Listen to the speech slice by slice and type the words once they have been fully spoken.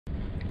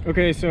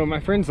Okay, so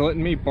my friend's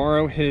letting me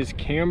borrow his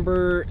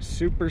Camber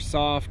super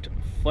soft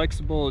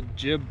flexible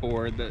jib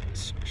board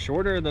that's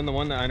shorter than the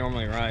one that I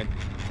normally ride.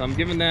 So I'm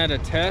giving that a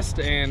test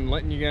and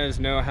letting you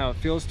guys know how it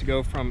feels to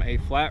go from a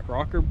flat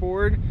rocker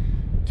board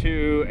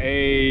to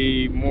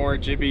a more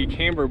jibby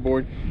camber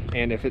board,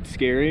 and if it's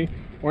scary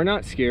or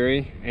not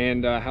scary,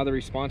 and how the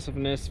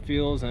responsiveness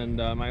feels, and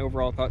my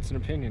overall thoughts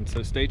and opinions.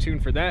 So stay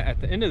tuned for that at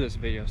the end of this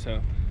video.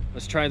 So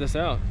let's try this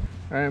out.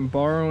 I am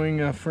borrowing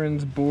a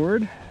friend's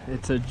board.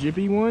 It's a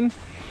jibby one.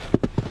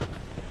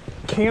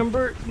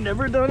 Camber,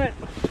 never done it.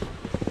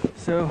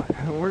 So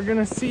we're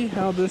gonna see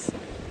how this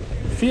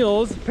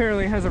feels.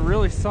 Apparently it has a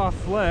really soft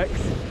flex.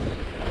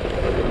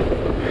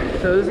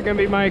 So this is gonna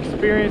be my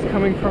experience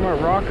coming from a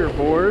rocker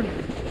board.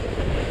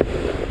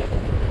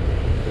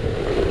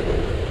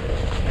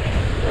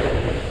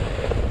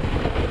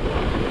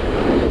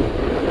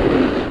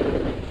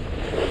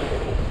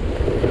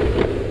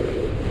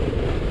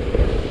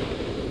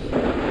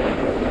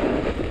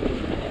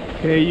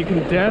 Okay, you can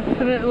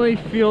definitely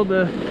feel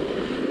the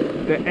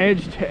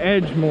edge to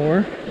edge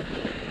more.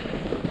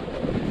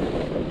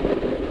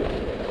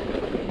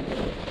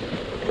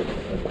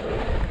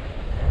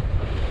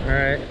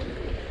 Alright,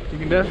 you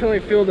can definitely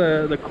feel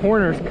the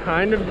corners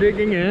kind of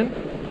digging in,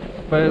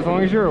 but as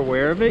long as you're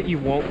aware of it, you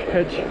won't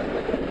catch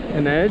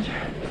an edge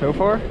so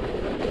far.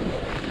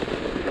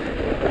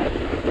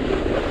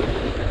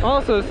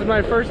 Also, this is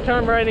my first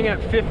time riding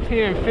at 15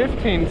 and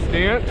 15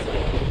 stance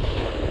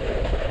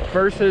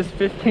versus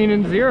 15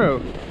 and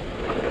 0.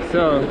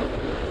 So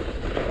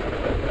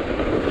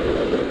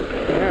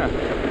yeah,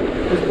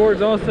 this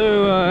board's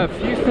also a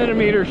few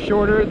centimeters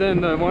shorter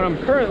than the one I'm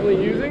currently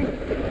using.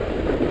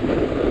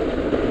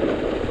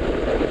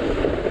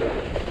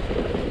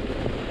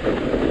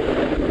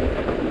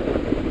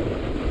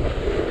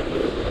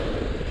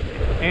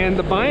 And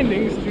the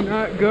bindings do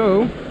not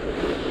go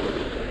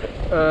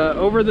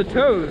over the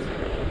toes.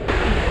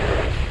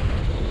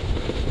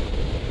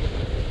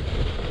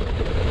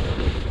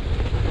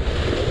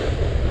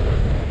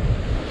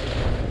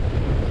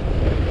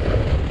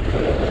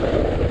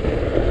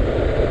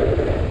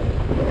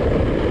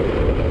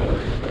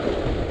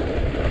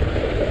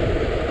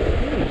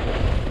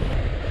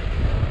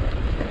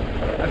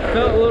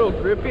 Felt a little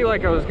grippy,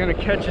 like I was gonna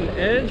catch an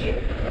edge,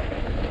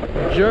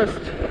 just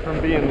from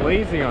being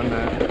lazy on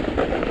that.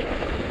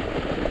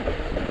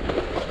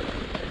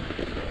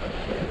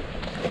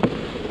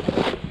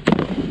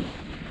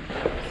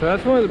 So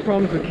that's one of the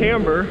problems with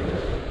camber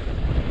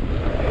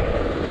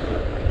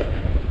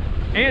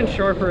and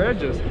sharper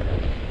edges.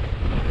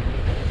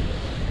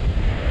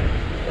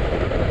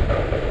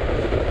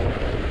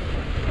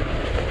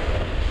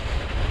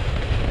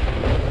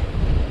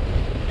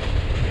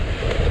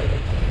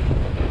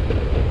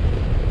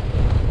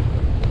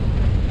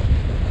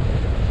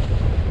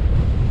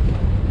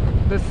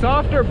 The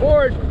softer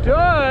board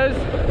does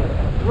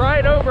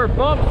ride over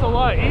bumps a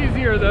lot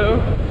easier though.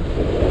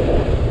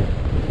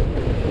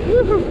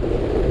 Woohoo!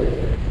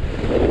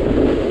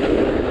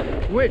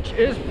 Which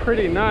is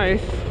pretty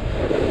nice,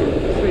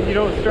 so you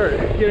don't start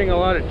getting a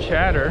lot of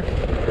chatter.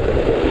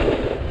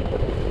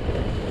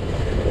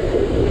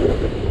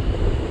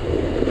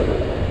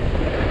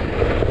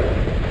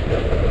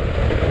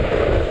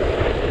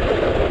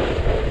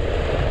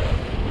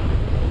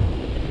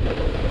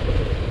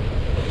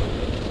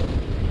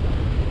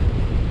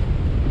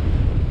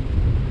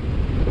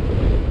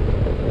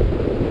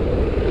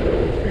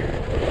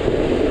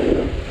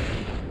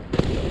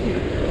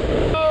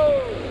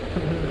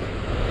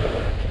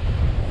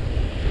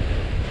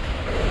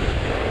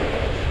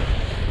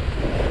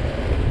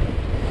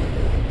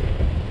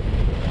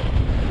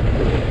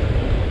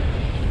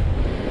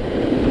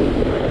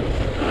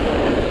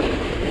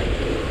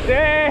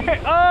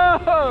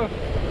 Oh!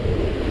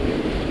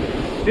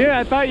 Dude,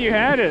 I thought you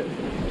had it.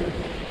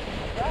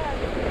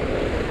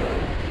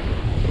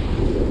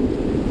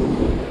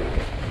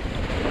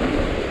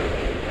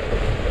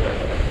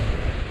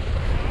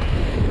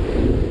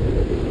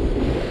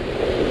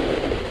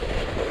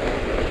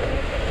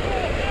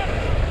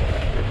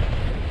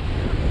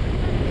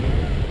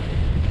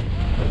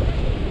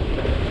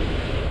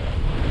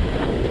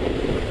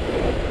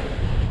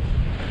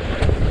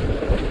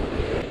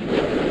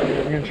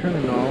 I'm gonna turn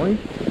the nollie.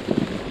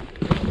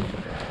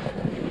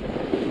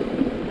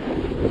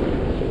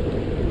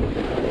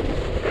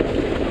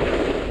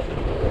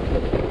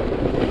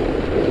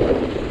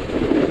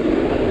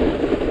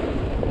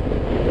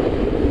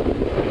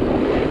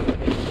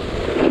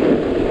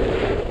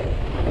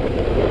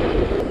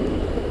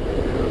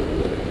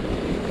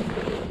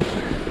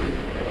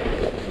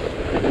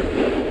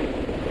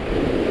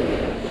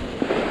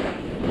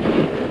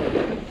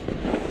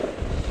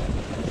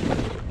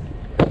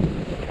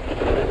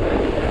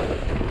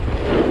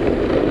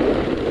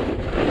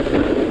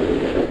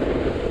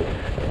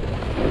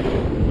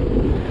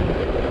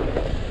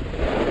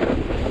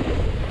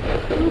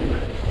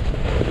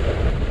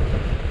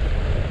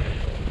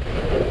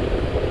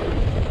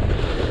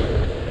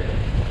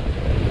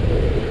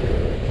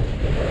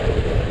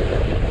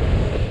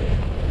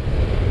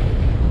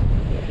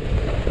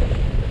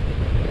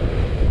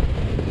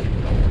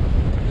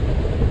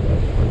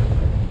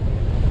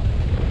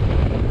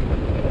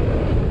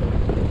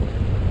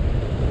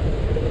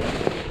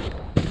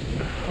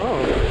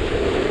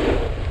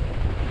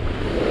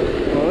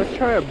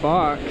 try a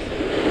box.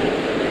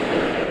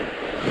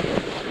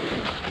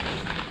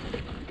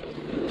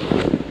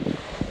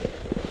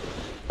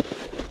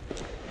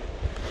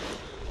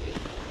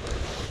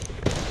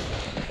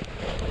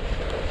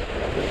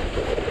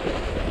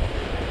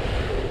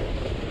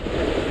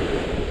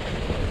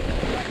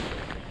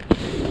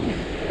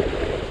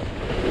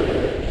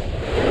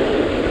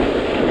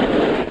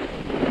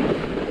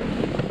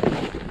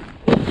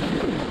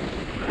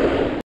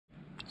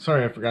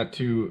 Sorry, I forgot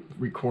to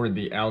record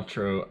the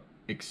outro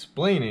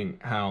explaining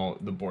how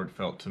the board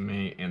felt to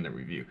me and the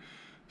review.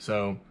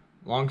 So,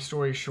 long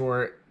story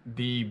short,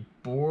 the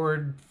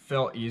board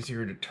felt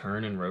easier to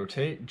turn and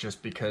rotate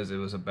just because it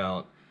was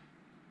about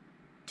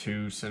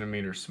 2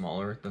 centimeters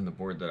smaller than the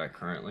board that I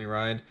currently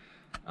ride.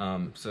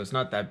 So it's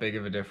not that big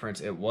of a difference.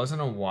 It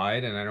wasn't a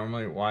wide, and I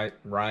normally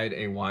ride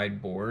a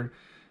wide board,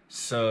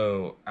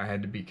 so I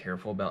had to be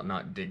careful about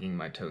not digging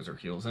my toes or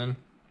heels in.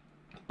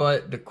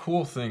 But the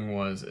cool thing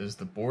is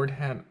the board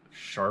had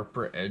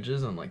sharper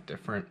edges and like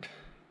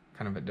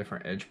kind of a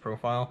different edge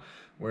profile,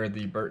 where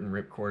the Burton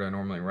Ripcord I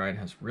normally ride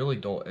has really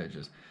dull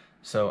edges.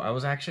 So I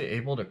was actually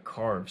able to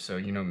carve. So,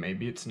 you know,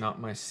 maybe it's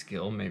not my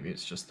skill, maybe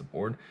it's just the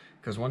board.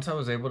 Because once I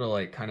was able to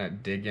like kind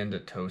of dig into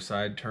toe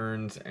side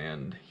turns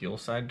and heel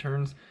side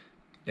turns,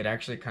 it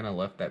actually kind of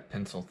left that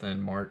pencil thin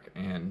mark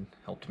and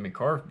helped me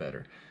carve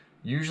better.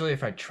 Usually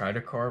if I try to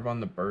carve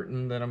on the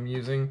Burton that I'm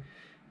using,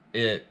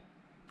 it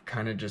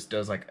kind of just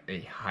does like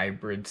a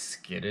hybrid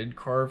skidded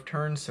carve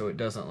turn, so it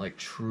doesn't like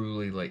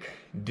truly like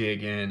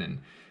dig in and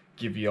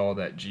give you all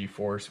that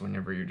G-force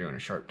whenever you're doing a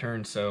sharp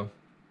turn. So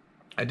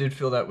I did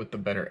feel that with the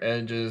better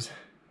edges.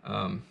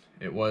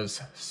 It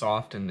was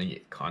soft in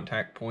the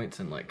contact points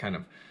and like kind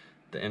of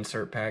the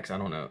insert packs. I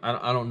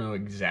don't know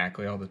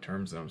exactly all the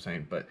terms that I'm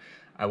saying, but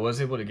I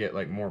was able to get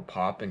like more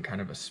pop and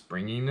kind of a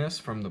springiness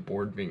from the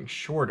board being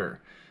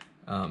shorter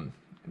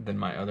than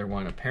my other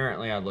one.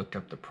 Apparently I looked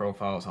up the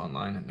profiles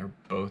online and they're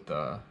both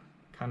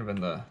kind of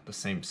in the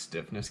same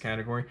stiffness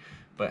category,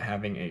 but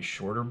having a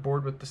shorter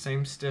board with the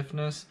same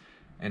stiffness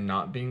and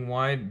not being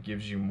wide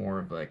gives you more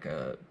of like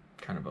a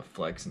kind of a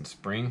flex and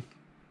spring.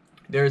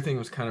 The other thing that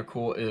was kind of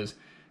cool is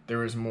there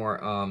was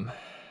more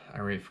I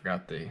already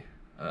forgot the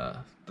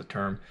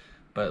term,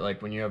 but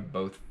like when you have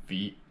both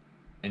feet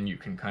and you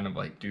can kind of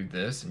like do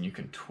this and you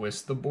can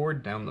twist the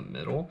board down the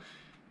middle,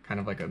 kind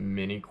of like a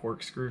mini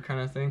corkscrew kind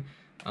of thing.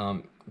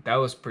 That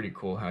was pretty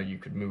cool how you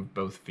could move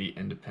both feet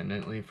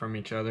independently from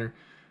each other.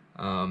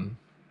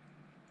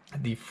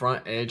 The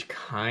front edge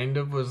kind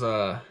of was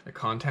the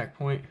contact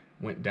point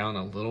went down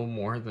a little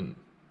more than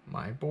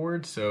my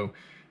board, so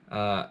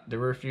there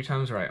were a few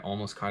times where I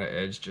almost caught an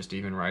edge just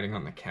even riding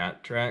on the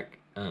cat track.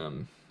 I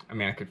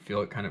mean, I could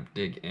feel it kind of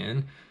dig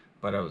in,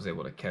 but I was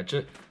able to catch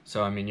it.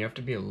 So I mean, you have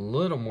to be a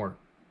little more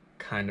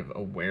kind of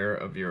aware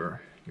of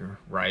your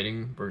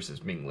riding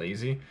versus being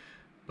lazy.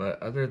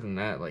 But other than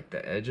that, like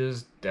the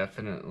edges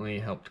definitely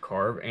helped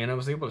carve, and I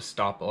was able to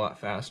stop a lot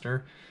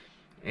faster.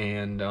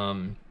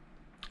 And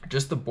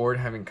just the board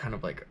having kind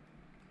of like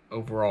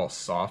overall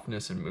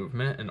softness and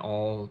movement in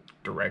all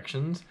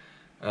directions,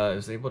 I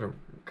was able to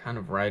kind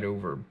of ride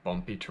over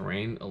bumpy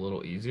terrain a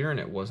little easier, and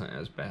it wasn't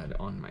as bad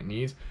on my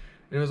knees.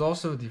 And it was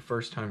also the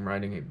first time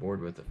riding a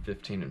board with a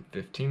 15 and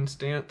 15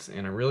 stance,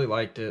 and I really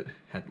liked it.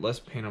 Had less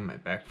pain on my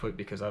back foot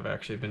because I've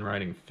actually been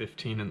riding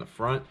 15 in the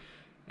front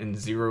and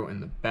 0 in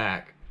the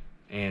back,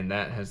 and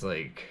that has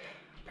like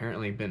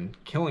apparently been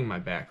killing my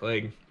back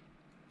leg,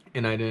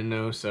 and I didn't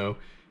know. So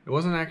it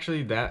wasn't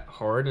actually that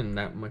hard and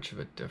that much of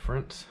a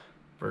difference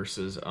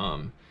versus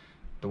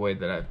the way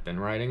that I've been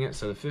riding it.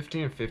 So the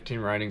 15 and 15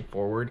 riding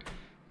forward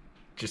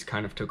just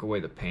kind of took away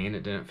the pain.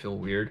 It didn't feel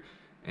weird.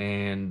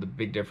 And the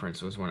big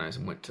difference was when I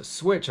went to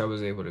switch, I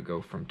was able to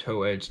go from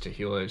toe edge to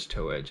heel edge,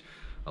 toe edge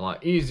a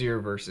lot easier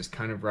versus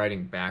kind of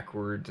riding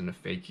backwards in a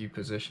fakie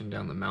position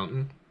down the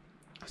mountain.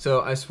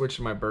 So I switched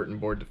my Burton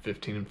board to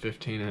 15 and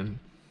 15, and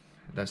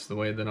that's the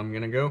way that I'm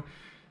gonna go.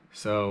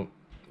 So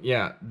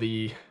yeah,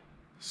 the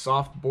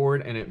soft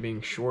board and it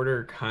being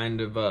shorter kind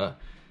of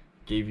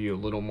gave you a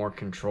little more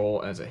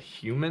control as a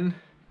human,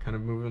 kind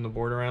of moving the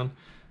board around.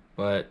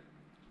 But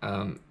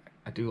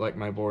I do like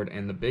my board,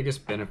 and the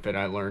biggest benefit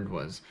I learned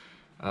was,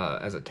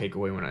 as a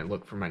takeaway when I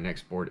look for my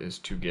next board, is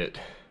to get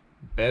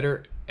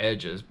better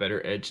edges,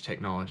 better edge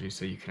technology,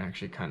 so you can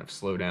actually kind of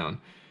slow down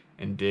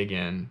and dig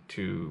in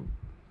to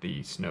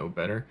the snow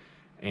better,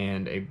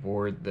 and a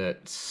board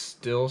that's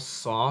still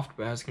soft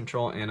but has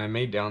control. And I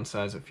may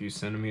downsize a few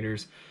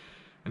centimeters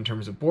in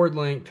terms of board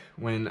length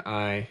when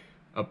I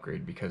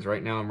upgrade, because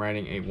right now I'm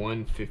riding a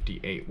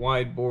 158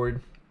 wide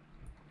board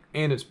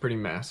and it's pretty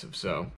massive. So